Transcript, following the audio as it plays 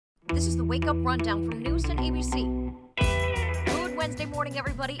This is the Wake Up Rundown from NEWS10 ABC. Good Wednesday morning,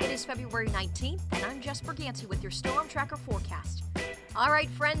 everybody. It is February 19th, and I'm Jess Berganti with your Storm Tracker forecast. All right,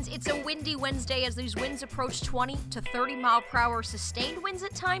 friends, it's a windy Wednesday as these winds approach 20 to 30 mile per hour. Sustained winds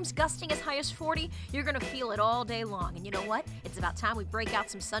at times, gusting as high as 40. You're going to feel it all day long. And you know what? It's about time we break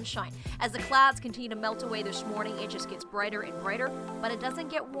out some sunshine. As the clouds continue to melt away this morning, it just gets brighter and brighter, but it doesn't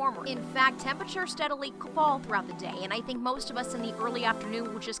get warmer. In fact, temperatures steadily fall throughout the day, and I think most of us in the early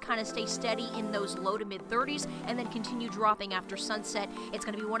afternoon will just kind of stay steady in those low to mid 30s and then continue dropping after sunset. It's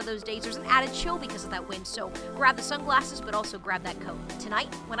going to be one of those days there's an added chill because of that wind, so grab the sunglasses, but also grab that coat.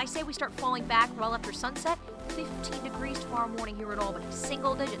 Tonight, when I say we start falling back well after sunset, 15 degrees tomorrow morning here at Albany.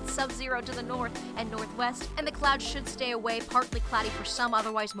 Single digits, sub-zero to the north and northwest, and the clouds should stay away, partly cloudy for some,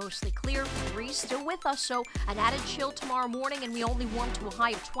 otherwise mostly clear. The breeze still with us, so an added chill tomorrow morning, and we only warm to a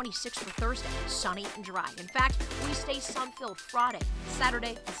high of 26 for Thursday. Sunny and dry. In fact, we stay sun-filled Friday,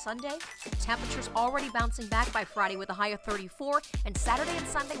 Saturday, and Sunday. Temperatures already bouncing back by Friday with a high of 34, and Saturday and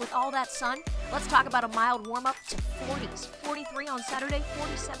Sunday with all that sun. Let's talk about a mild warm-up to 40s. 43 on Saturday,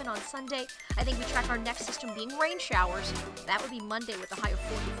 47 on Sunday. I think we track our next system being rain showers. That would be Monday with a high of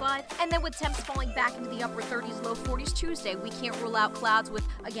 45. And then with temps falling back into the upper 30s, low 40s Tuesday, we can't rule out clouds with,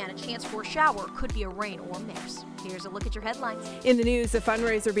 again, a chance for a shower. Could be a rain or mix. Here's a look at your headlines. In the news, a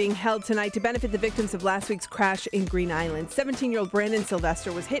fundraiser being held tonight to benefit the victims of last week's crash in Green Island. 17-year-old Brandon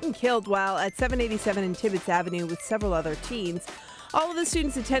Sylvester was hit and killed while at 787 and Tibbetts Avenue with several other teens. All of the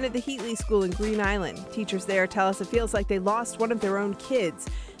students attended the Heatley School in Green Island. Teachers there tell us it feels like they lost one of their own kids.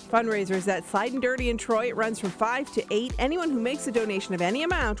 Fundraiser is at Slide and Dirty in Troy. It runs from 5 to 8. Anyone who makes a donation of any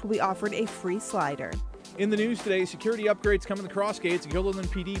amount will be offered a free slider. In the news today, security upgrades coming to Crossgates. Gilderland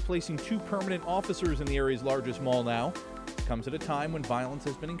PD placing 2 permanent officers in the area's largest mall now. It comes at a time when violence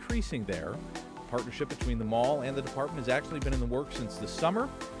has been increasing there. The partnership between the mall and the department has actually been in the works since the summer.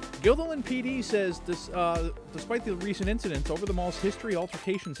 Gilderland PD says despite the recent incidents over the mall's history,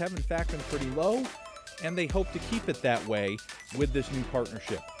 altercations have in fact been pretty low, and they hope to keep it that way with this new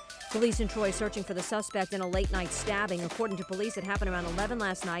partnership. Police in Troy searching for the suspect in a late-night stabbing. According to police, it happened around 11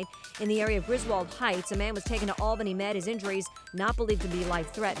 last night in the area of Griswold Heights. A man was taken to Albany Med. His injuries not believed to be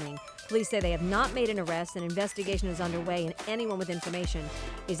life-threatening. Police say they have not made an arrest. An investigation is underway, and anyone with information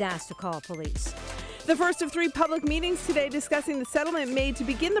is asked to call police. The first of 3 public meetings today discussing the settlement made to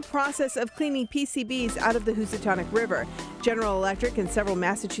begin the process of cleaning PCBs out of the Housatonic River. General Electric and several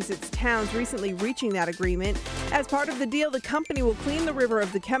Massachusetts towns recently reaching that agreement. As part of the deal, the company will clean the river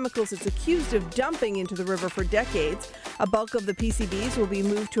of the chemicals it's accused of dumping into the river for decades. A bulk of the PCBs will be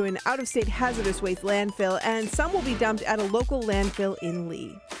moved to an out-of-state hazardous waste landfill, and some will be dumped at a local landfill in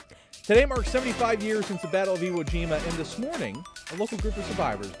Lee. Today marks 75 years since the Battle of Iwo Jima, and this morning, a local group of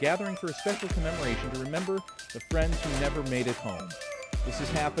survivors gathering for a special commemoration to remember the friends who never made it home. This is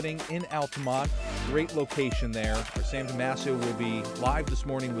happening in Altamont. Great location there. Our Sam Damasio will be live this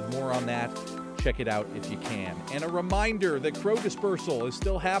morning with more on that. Check it out if you can. And a reminder that crow dispersal is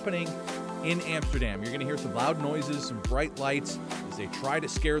still happening in Amsterdam. You're going to hear some loud noises, some bright lights as they try to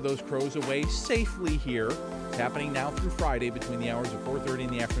scare those crows away safely here. It's happening now through Friday between the hours of 4:30 in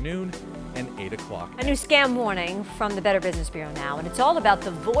the afternoon and 8 o'clock. A new scam warning from the Better Business Bureau now, and it's all about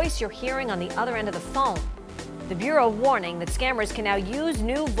the voice you're hearing on the other end of the phone. The Bureau warning that scammers can now use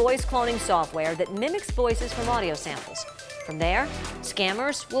new voice cloning software that mimics voices from audio samples. From there,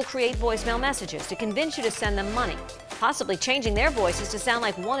 scammers will create voicemail messages to convince you to send them money, possibly changing their voices to sound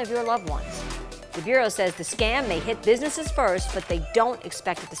like one of your loved ones. The Bureau says the scam may hit businesses first, but they don't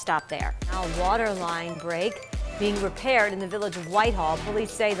expect it to stop there. Now, a water line break being repaired in the village of Whitehall.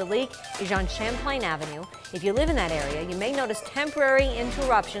 Police say the leak is on Champlain Avenue. If you live in that area, you may notice temporary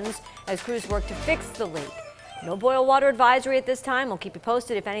interruptions as crews work to fix the leak. No boil water advisory at this time. We'll keep you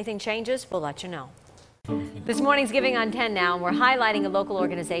posted. If anything changes, we'll let you know. This morning's Giving on 10 now, and we're highlighting a local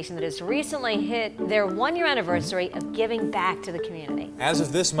organization that has recently hit their 1-year anniversary of giving back to the community. As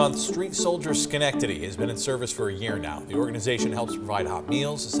of this month, Street Soldier Schenectady has been in service for a year now. The organization helps provide hot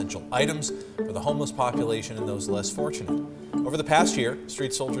meals, essential items for the homeless population and those less fortunate. Over the past year,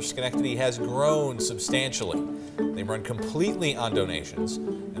 Street Soldier Schenectady has grown substantially. They run completely on donations,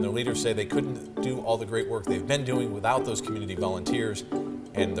 and their leaders say they couldn't do all the great work they've been doing without those community volunteers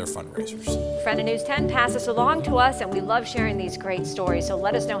and their fundraisers. Friend of News 10, pass this along to us, and we love sharing these great stories. So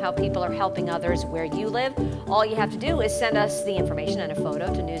let us know how people are helping others where you live. All you have to do is send us the information and a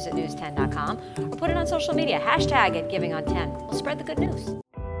photo to news@news10.com or put it on social media. Hashtag it Giving on 10. We'll spread the good news.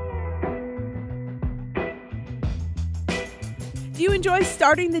 Do you enjoy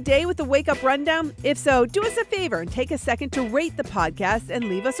starting the day with a wake-up rundown? If so, do us a favor and take a second to rate the podcast and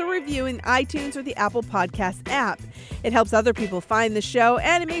leave us a review in iTunes or the Apple Podcast app. It helps other people find the show,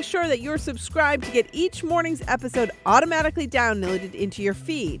 and it makes sure that you're subscribed to get each morning's episode automatically downloaded into your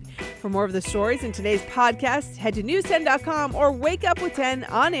feed. For more of the stories in today's podcast, head to news10.com or Wake Up with 10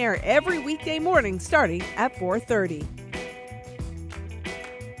 on air every weekday morning starting at 4:30.